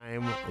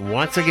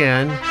once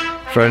again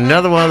for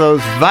another one of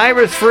those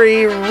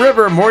virus-free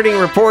river morning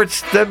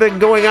reports that have been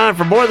going on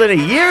for more than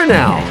a year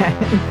now.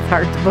 It's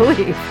hard to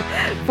believe.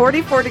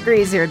 44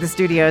 degrees here at the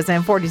studios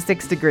and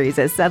 46 degrees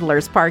at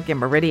Settlers Park in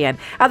Meridian.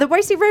 The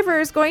Boise River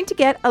is going to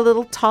get a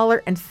little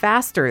taller and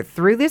faster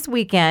through this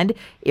weekend.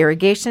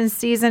 Irrigation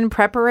season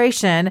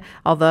preparation,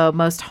 although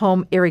most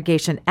home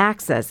irrigation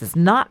access is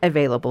not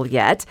available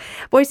yet.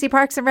 Boise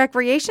Parks and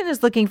Recreation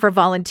is looking for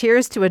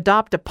volunteers to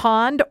adopt a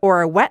pond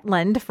or a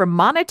wetland for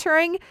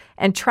monitoring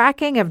and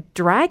tracking of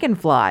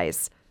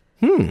dragonflies.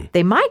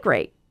 They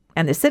migrate,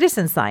 and the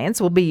citizen science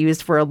will be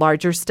used for a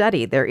larger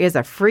study. There is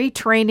a free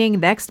training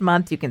next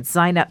month. You can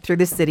sign up through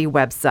the city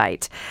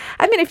website.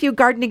 I'm in a few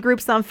gardening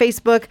groups on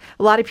Facebook.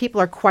 A lot of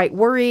people are quite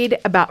worried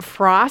about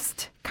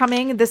frost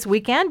coming this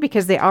weekend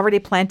because they already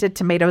planted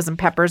tomatoes and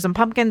peppers and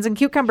pumpkins and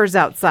cucumbers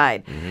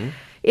outside.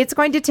 It's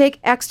going to take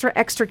extra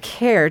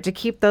care to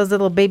keep those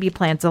little baby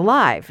plants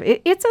alive.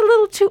 It's a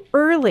little too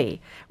early.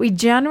 We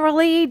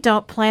generally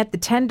don't plant the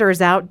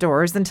tenders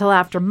outdoors until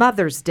after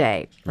Mother's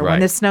Day, or when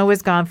the snow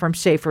is gone from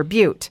Schaefer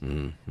Butte,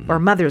 or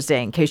Mother's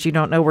Day, in case you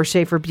don't know where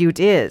Schaefer Butte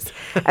is.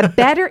 A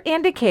better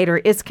indicator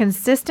is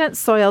consistent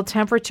soil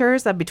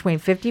temperatures of between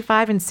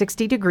 55 and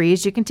 60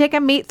 degrees. You can take a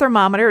meat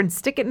thermometer and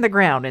stick it in the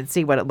ground and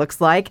see what it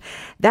looks like.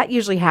 That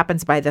usually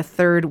happens by the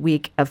third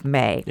week of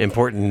May.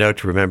 Important note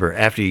to remember,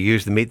 after you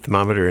use the meat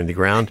thermometer in the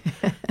ground,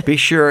 be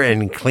sure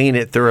and clean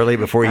it thoroughly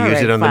before you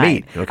use it on the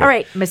meat. Okay. All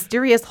right,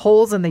 mysterious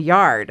holes in the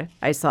yard.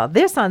 I saw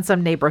this on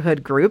some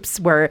neighborhood groups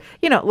where,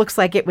 it looks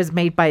like it was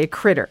made by a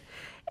critter.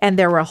 And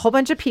there were a whole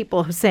bunch of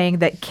people saying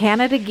that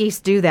Canada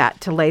geese do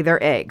that to lay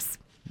their eggs.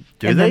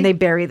 And then they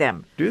bury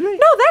them. Do they?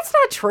 No, that's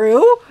not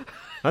true.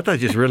 I thought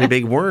just really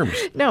big worms.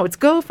 No, it's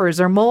gophers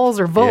or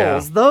moles or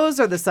voles. Yeah. Those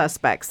are the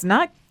suspects,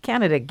 not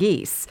Canada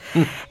geese.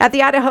 At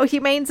the Idaho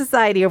Humane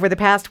Society over the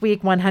past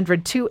week,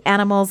 102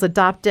 animals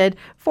adopted,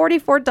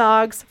 44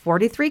 dogs,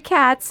 43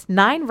 cats,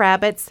 9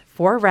 rabbits,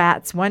 4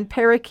 rats, 1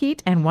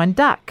 parakeet, and 1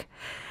 duck.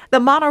 The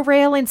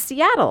monorail in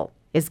Seattle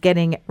is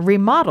getting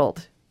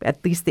remodeled.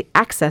 At least the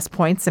access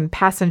points and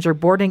passenger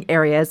boarding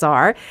areas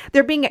are.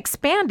 They're being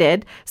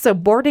expanded, so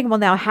boarding will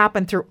now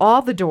happen through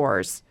all the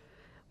doors.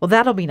 Well,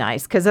 that'll be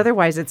nice, because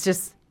otherwise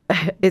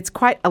it's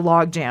quite a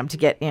logjam to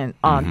get in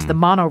onto the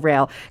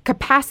monorail.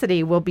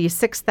 Capacity will be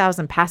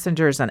 6,000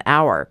 passengers an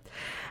hour.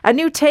 A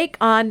new take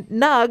on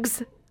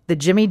Nugs. The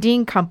Jimmy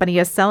Dean Company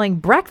is selling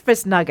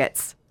breakfast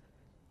nuggets.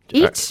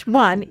 Each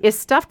one is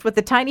stuffed with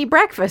a tiny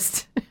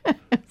breakfast.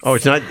 Oh,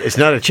 it's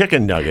not a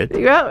chicken nugget.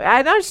 Well,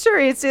 I'm not sure.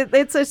 It's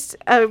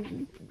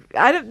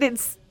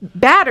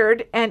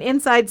battered and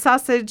inside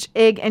sausage,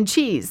 egg, and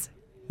cheese.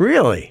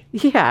 Really?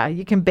 Yeah,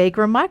 you can bake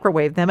or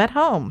microwave them at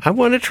home. I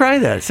want to try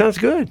that. It sounds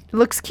good. It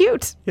looks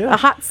cute. Yeah. A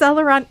hot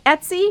seller on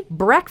Etsy,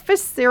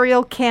 breakfast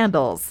cereal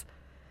candles.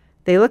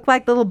 They look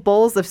like little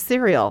bowls of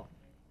cereal.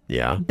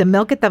 Yeah. The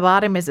milk at the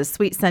bottom is a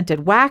sweet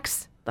scented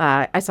wax.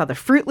 I saw the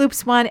Fruit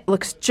Loops one. It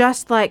looks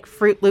just like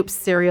Fruit Loops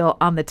cereal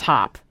on the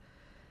top,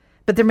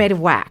 but they're made of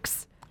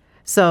wax.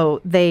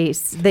 So they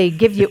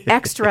give you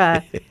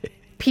extra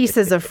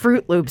pieces of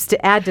Fruit Loops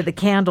to add to the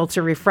candle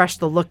to refresh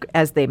the look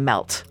as they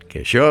melt.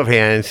 Okay, show of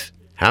hands.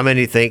 How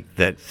many think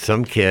that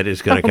some kid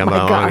is going to come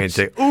along and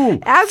say, ooh,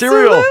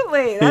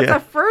 absolutely. cereal?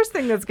 That's the first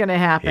thing that's going to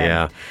happen.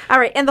 Yeah. All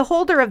right. And the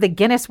holder of the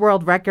Guinness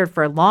World Record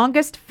for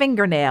longest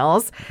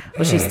fingernails,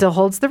 well, she still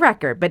holds the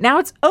record. But now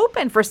it's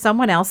open for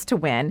someone else to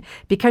win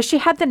because she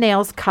had the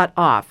nails cut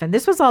off. And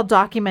this was all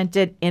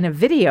documented in a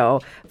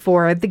video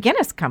for the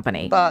Guinness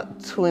Company.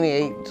 About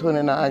 28,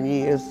 29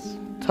 years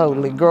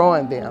totally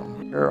growing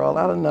them. Girl,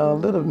 I don't know, a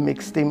little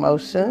mixed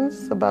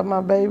emotions about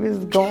my babies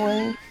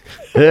going.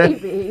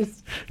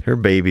 Babies. Her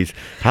babies.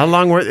 How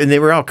long were they? And they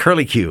were all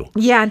curly Q.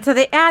 Yeah, and so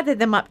they added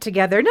them up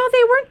together. No,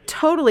 they weren't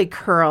totally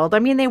curled. I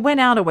mean, they went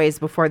out a ways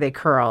before they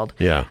curled.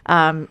 Yeah.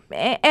 And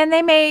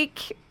they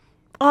make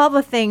all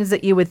the things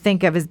that you would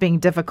think of as being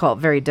difficult,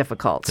 very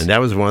difficult. And that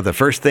was one of the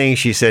first things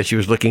she said she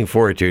was looking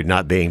forward to,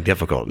 not being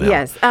difficult now.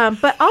 Yes,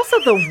 but also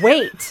the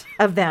weight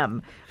of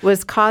them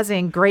was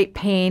causing great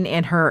pain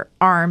in her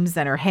arms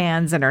and her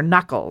hands and her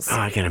knuckles. Oh,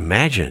 I can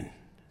imagine.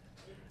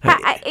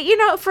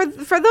 For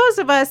those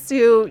of us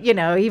who,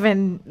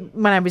 even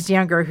when I was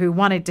younger, who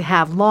wanted to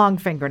have long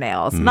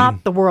fingernails,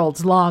 not the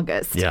world's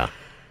longest. Yeah.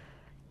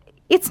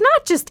 It's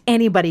not just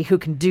anybody who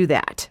can do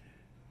that.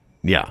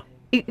 Yeah.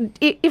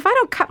 If I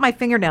don't cut my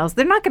fingernails,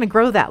 they're not going to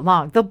grow that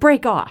long. They'll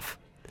break off.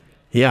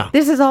 Yeah.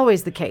 This is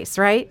always the case,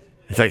 right?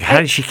 It's like, how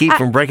did she keep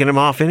from breaking them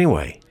off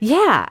anyway?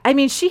 Yeah. I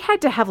mean, she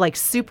had to have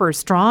super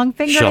strong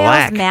fingernails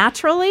Shellac.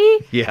 naturally.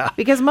 Yeah.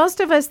 Because most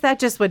of us, that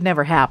just would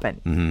never happen.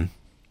 Mm-hmm.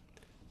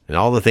 And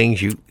all the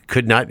things you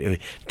could not,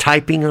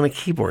 typing on a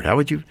keyboard, how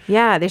would you?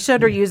 Yeah, they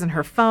showed her using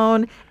her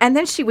phone, and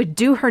then she would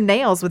do her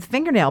nails with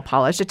fingernail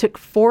polish. It took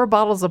 4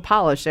 bottles of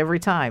polish every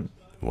time.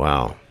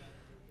 Wow.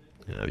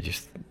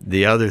 Just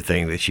the other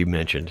thing that she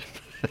mentioned.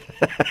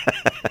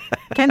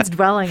 Ken's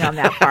dwelling on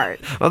that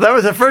part. Well, that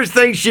was the first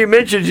thing she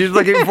mentioned she's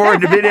looking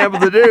forward to being able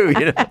to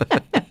do,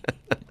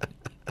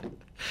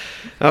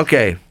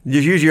 Okay,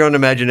 just use your own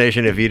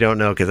imagination if you don't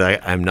know, because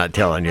I'm not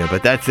telling you.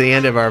 But that's the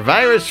end of our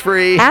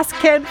virus-free Ask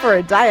Ken for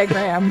a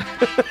diagram.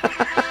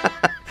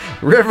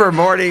 River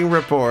Morning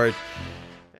Report.